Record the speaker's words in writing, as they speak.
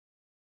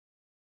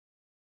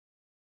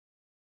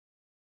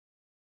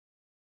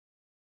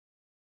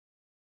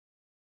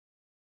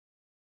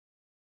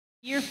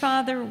Your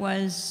father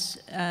was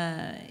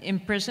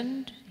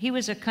imprisoned. He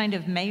was a kind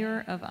of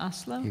mayor of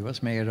Oslo? He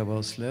was mayor of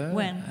Oslo.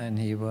 When? And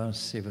he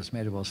was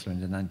mayor of Oslo in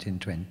the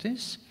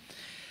 1920s.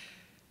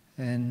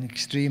 An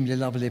extremely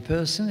lovely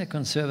person, a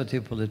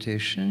conservative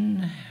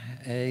politician,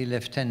 a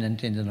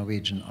lieutenant in the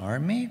Norwegian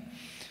army,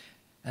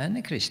 and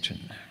a Christian.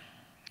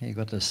 He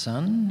got a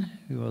son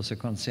who was a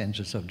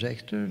conscientious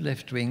objector,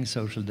 left-wing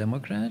social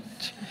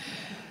democrat,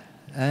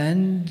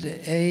 and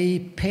a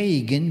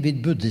pagan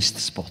with Buddhist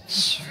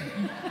spots.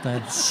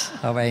 That's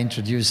how I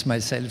introduce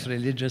myself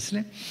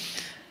religiously.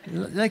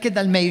 Like a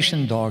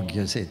Dalmatian dog,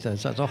 you see,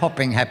 sort of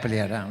hopping happily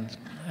around.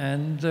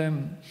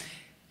 And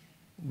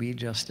we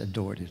just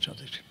adored each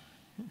other.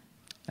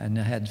 And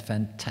had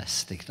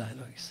fantastic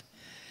dialogues.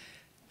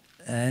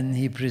 And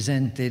he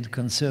presented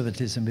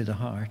conservatism with a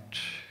heart.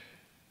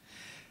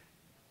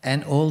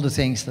 And all the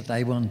things that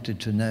I wanted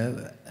to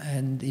know.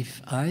 And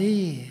if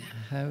I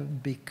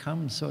have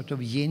become sort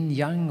of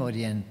yin-yang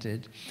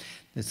oriented,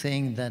 the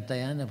thing that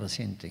Diana was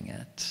hinting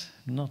at,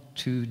 not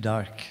too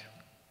dark,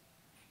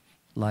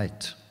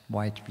 light,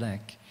 white,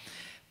 black,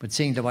 but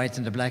seeing the white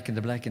and the black and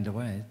the black and the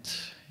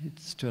white,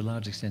 it's to a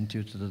large extent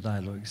due to the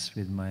dialogues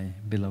with my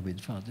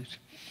beloved father.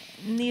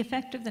 And the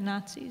effect of the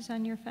Nazis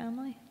on your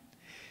family?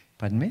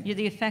 Pardon me?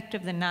 The effect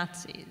of the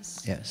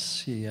Nazis.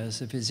 Yes, he,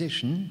 as a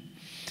physician,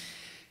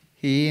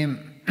 he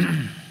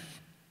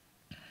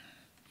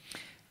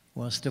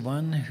was the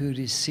one who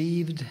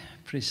received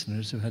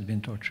prisoners who had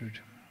been tortured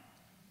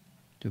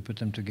to put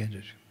them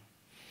together.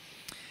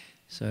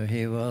 So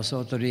he was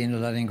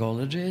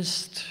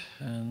otorhinolaryngologist,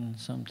 and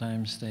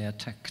sometimes they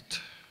attacked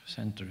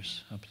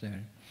centers up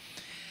there.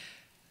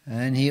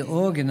 And he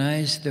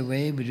organized the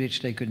way with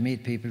which they could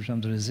meet people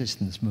from the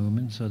resistance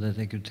movement so that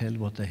they could tell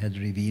what they had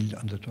revealed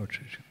under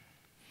torture.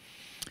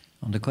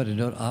 On the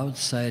corridor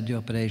outside the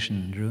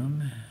operation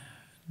room,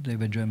 they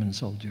were German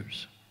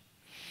soldiers.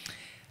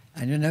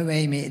 And you know,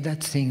 Amy,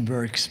 that thing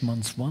works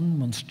month 1,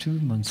 month 2,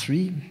 month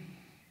 3,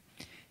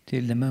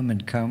 till the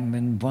moment comes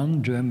when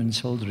one German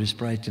soldier is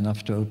bright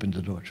enough to open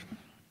the door.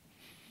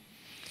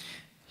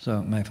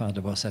 So my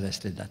father was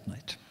arrested that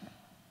night.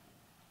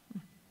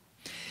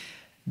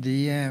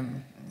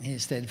 He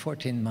stayed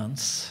 14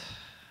 months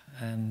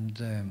and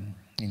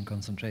in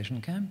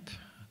concentration camp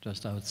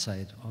just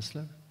outside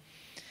Oslo.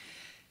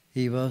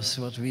 He was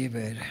what we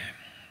were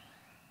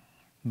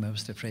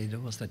most afraid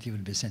of, was that he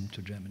would be sent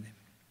to Germany.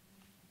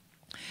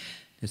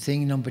 The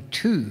thing number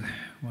 2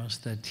 was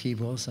that he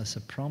was, as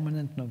a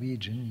prominent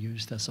Norwegian,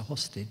 used as a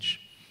hostage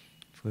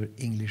for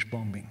English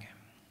bombing.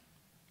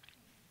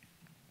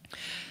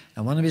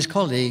 And one of his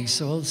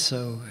colleagues,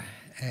 also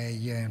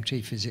a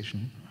chief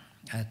physician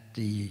at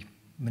the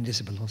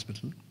municipal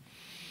hospital,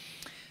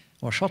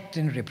 was shot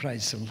in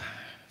reprisal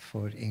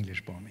for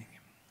English bombing.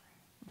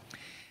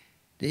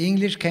 The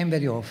English came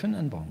very often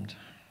and bombed,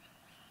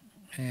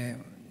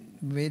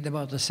 with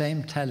about the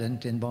same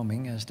talent in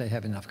bombing as they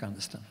have in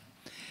Afghanistan.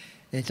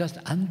 It's just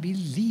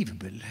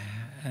unbelievable.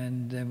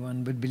 And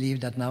one would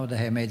believe that now they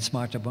have made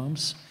smarter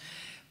bombs.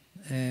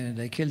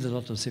 They killed a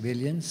lot of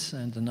civilians,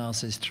 and the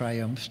Nazis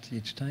triumphed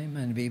each time,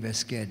 and we were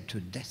scared to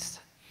death.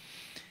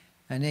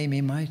 And Amy,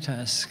 my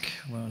task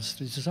was,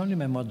 it was only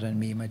my mother and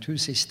me. My 2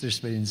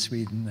 sisters were in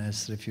Sweden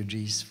as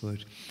refugees for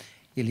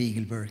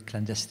illegal work,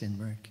 clandestine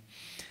work.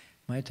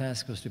 My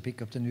task was to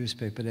pick up the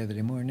newspaper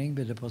every morning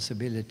with the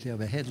possibility of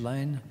a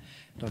headline,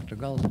 Dr.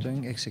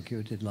 Galtung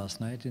executed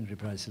last night in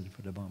reprisal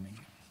for the bombing.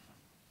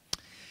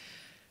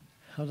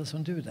 How does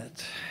one do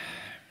that?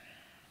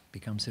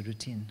 Becomes a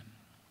routine.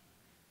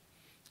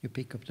 You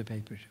pick up the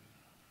paper,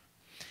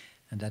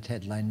 and that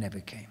headline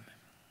never came.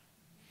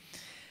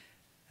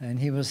 And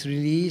he was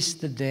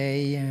released the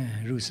day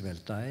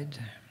Roosevelt died,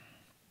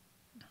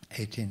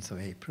 18th of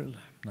April,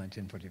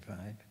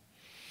 1945.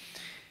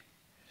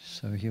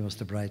 So he was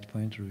the bright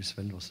point,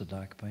 Roosevelt was the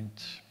dark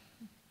point.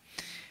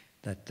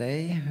 That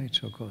day,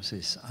 which of course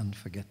is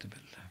unforgettable.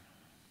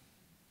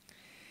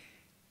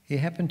 He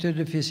happened to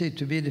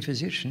be the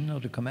physician or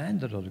the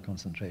commander of the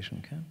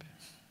concentration camp.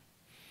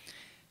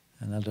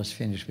 And I'll just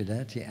finish with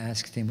that. He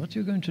asked him, "What are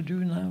you going to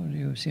do now?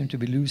 You seem to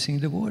be losing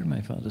the war," my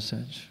father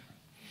said.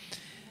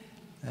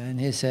 And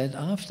he said,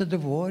 "After the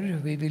war,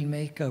 we will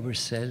make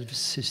ourselves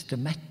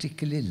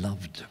systematically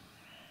loved,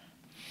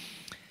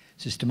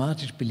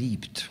 systematically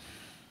believed."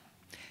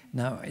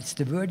 Now, it's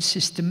the word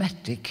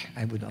systematic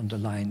I would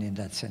underline in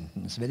that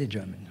sentence, very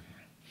German.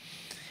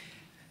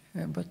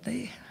 But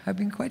they have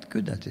been quite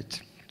good at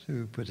it,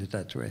 to put it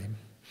that way.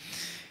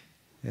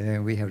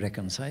 We have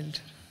reconciled.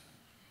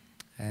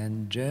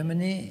 And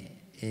Germany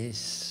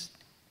is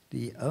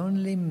the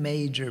only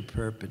major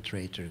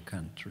perpetrator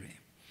country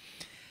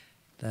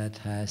that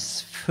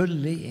has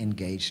fully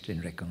engaged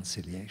in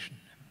reconciliation.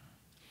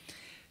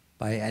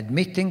 By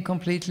admitting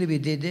completely we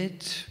did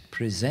it,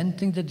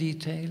 presenting the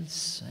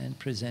details, and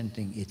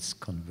presenting its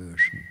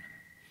conversion.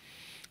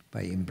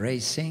 By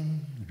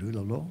embracing rule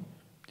of law,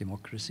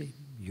 democracy,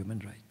 human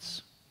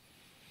rights.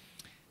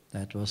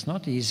 That was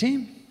not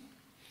easy,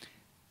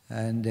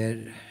 and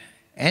their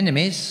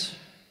enemies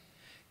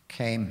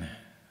came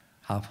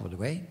half of the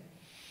way,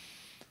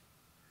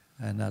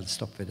 and I'll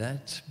stop with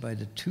that, by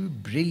the two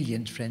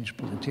brilliant French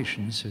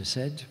politicians who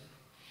said,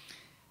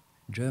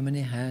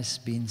 Germany has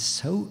been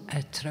so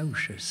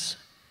atrocious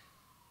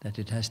that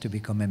it has to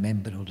become a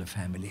member of the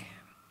family.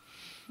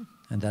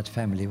 And that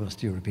family was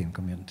the European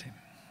Community.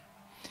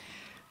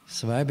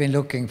 So I've been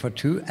looking for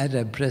two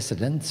Arab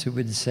presidents who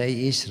would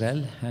say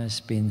Israel has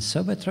been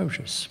so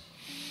atrocious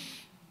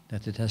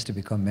that it has to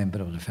become a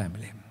member of the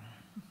family,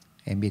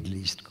 a Middle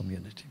East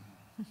community.